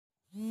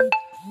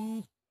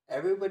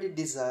Everybody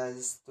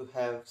desires to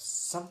have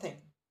something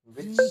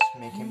which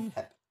make him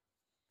happy.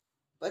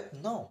 But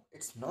no,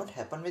 it's not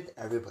happen with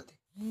everybody.